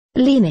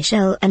Lea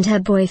Michele and her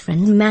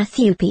boyfriend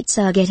Matthew Paetz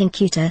are getting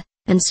cuter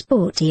and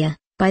sportier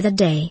by the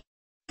day.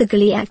 The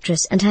Glee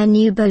actress and her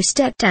new beau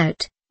stepped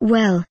out,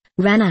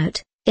 ran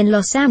out, in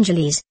Los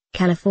Angeles,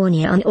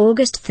 California on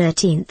August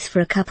 13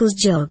 for a couple's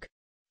jog.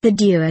 The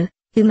duo,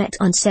 who met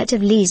on set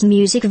of Lea's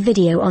music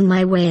video On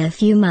My Way a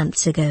few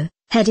months ago,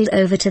 headed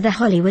over to the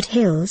Hollywood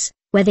Hills,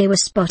 where they were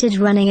spotted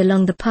running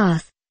along the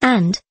path,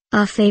 and,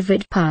 our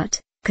favorite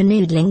part,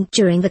 canoodling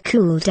during the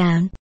cool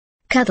down.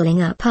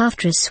 Cuddling up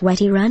after a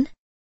sweaty run?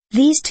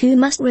 These two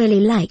must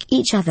really like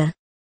each other.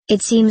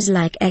 It seems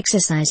like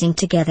exercising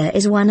together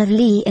is one of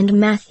Lea and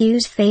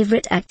Matthew's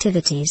favorite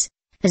activities,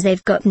 as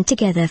they've gotten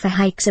together for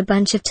hikes a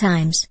bunch of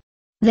times.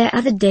 Their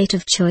other date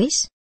of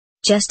choice?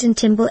 Justin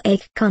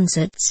Timberlake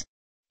concerts.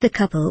 The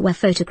couple were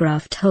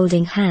photographed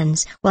holding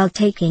hands while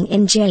taking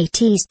in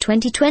JT's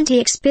 2020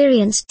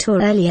 Experience tour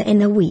earlier in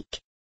the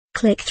week.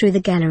 Click through the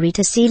gallery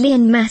to see Lea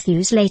and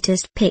Matthew's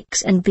latest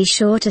pics and be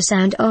sure to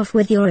sound off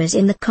with yours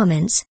in the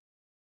comments.